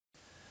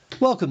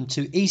Welcome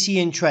to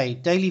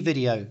ECNTRADE Daily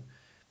Video.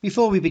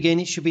 Before we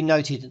begin, it should be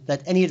noted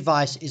that any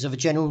advice is of a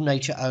general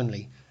nature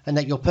only and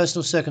that your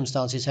personal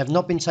circumstances have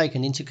not been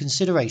taken into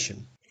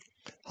consideration.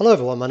 Hello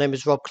everyone, my name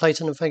is Rob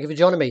Clayton and thank you for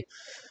joining me.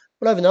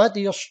 Well, overnight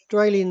the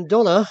Australian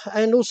dollar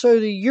and also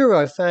the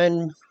euro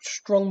found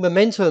strong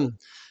momentum,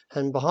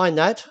 and behind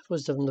that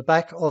was on the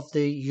back of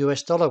the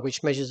US dollar,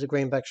 which measures the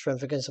greenback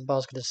strength against a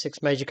basket of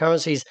 6 major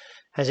currencies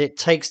as it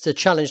takes the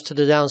challenge to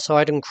the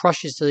downside and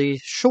crushes the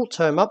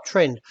short-term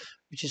uptrend,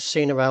 which is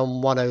seen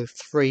around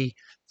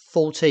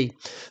 103.40.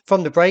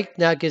 From the break,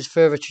 now gives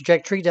further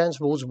trajectory down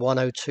towards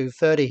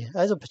 102.30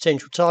 as a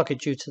potential target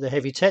due to the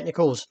heavy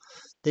technicals.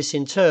 This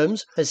in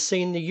terms has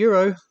seen the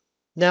euro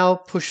now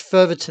push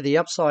further to the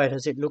upside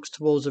as it looks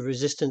towards a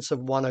resistance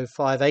of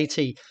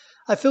 105.80.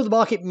 I feel the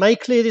market may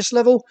clear this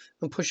level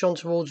and push on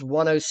towards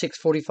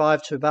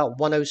 106.45 to about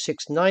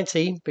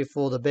 106.90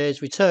 before the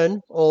bears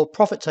return or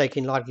profit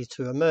taking likely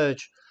to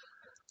emerge.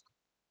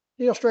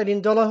 The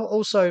Australian dollar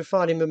also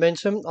finding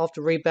momentum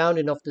after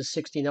rebounding off the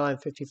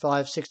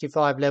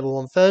 69.55-65 level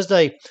on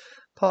Thursday.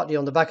 Partly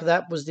on the back of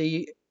that was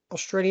the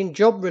Australian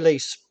job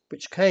release,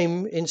 which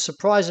came in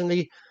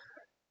surprisingly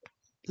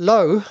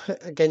low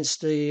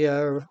against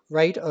the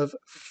rate of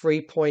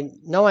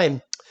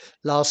 3.9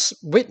 last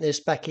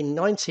witnessed back in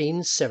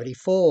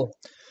 1974.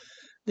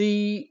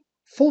 The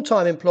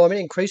full-time employment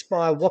increased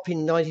by a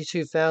whopping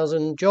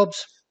 92,000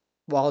 jobs,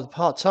 while the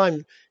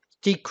part-time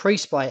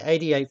decreased by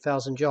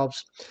 88,000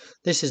 jobs.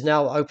 This has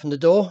now opened the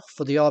door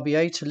for the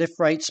RBA to lift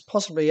rates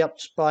possibly up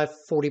by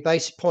 40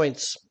 basis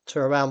points to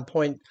around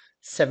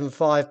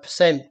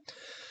 0.75%.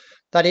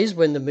 That is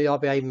when the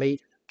RBA meet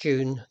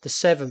June the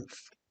 7th.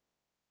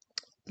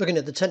 Looking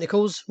at the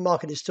technicals, the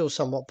market is still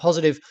somewhat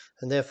positive,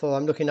 and therefore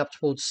I'm looking up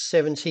towards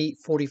 70,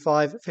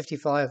 45,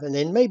 55, and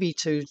then maybe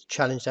to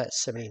challenge that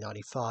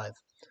 70.95.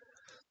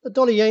 The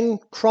dollar yen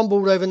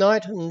crumbled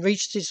overnight and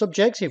reached its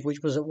objective,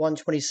 which was at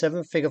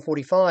 127, figure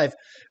 45.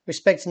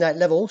 Respecting that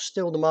level,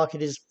 still the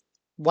market is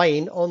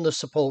weighing on the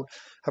support.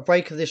 A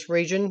break of this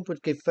region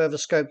would give further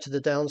scope to the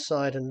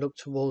downside and look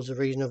towards the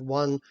region of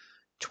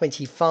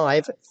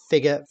 125,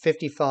 figure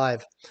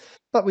 55.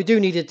 But we do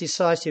need a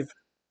decisive,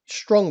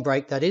 strong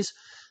break, that is,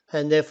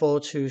 and therefore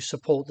to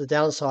support the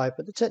downside,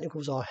 but the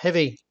technicals are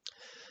heavy.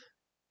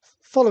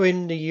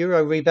 Following the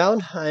euro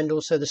rebound, and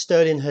also the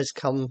sterling has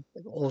come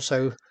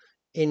also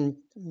in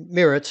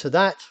mirror to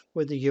that,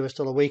 with the US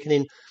dollar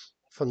weakening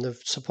from the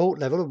support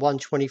level of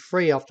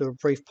 123 after a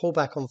brief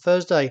pullback on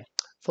Thursday.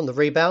 From the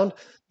rebound,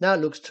 now it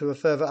looks to a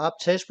further up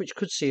test, which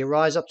could see a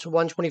rise up to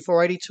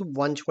 124.80 to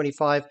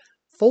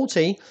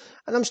 125.40,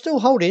 and I'm still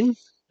holding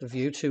the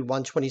view to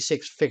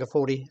 126 figure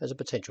 40 as a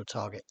potential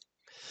target.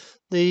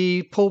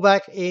 The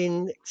pullback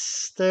in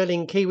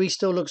sterling Kiwi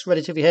still looks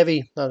relatively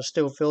heavy. I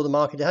still feel the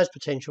market has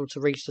potential to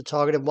reach the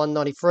target of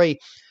 193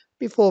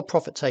 before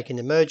profit taking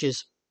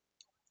emerges.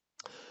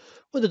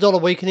 With the dollar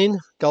weakening,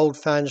 gold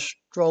found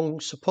strong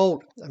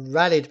support and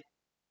rallied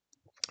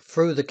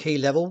through the key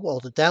level,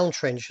 or the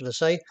downtrend should I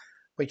say,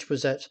 which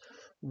was at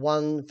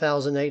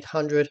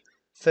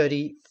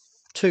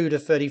 1,832 to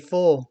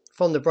 34.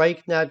 From the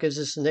break, now gives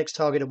us the next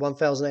target of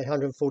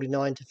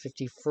 1,849 to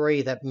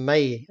 53. That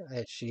may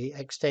actually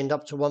extend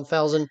up to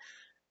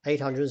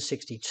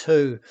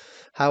 1,862.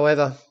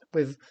 However,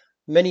 with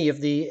many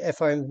of the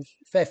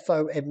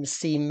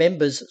FOMC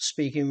members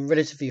speaking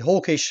relatively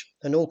hawkish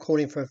and all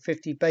calling for a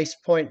 50 basis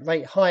point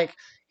rate hike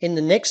in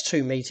the next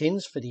two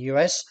meetings for the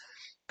US,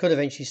 could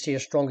eventually see a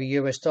stronger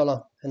US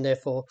dollar, and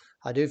therefore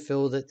I do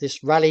feel that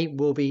this rally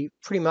will be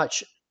pretty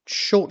much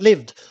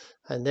short-lived,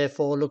 and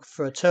therefore look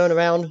for a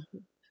turnaround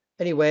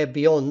anywhere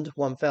beyond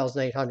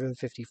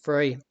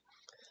 1,853.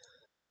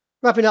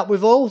 Wrapping up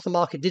with oil, the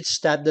market did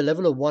stab the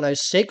level of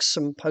 106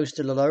 and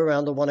posted a low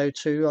around the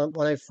 102,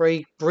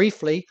 103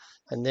 briefly,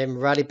 and then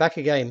rallied back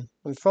again.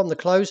 And from the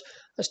close,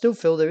 I still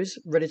feel there is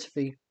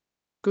relatively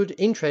good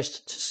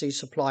interest to see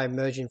supply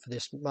emerging for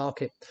this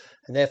market,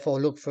 and therefore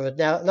look for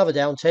another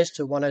down test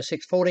to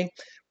 106.40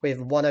 with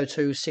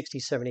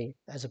 102.60-70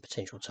 as a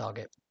potential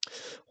target.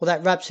 Well,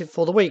 that wraps it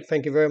for the week.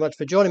 Thank you very much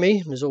for joining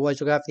me. And as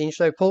always, look out for the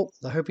intro report.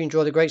 I hope you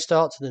enjoy the great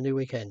start to the new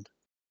weekend.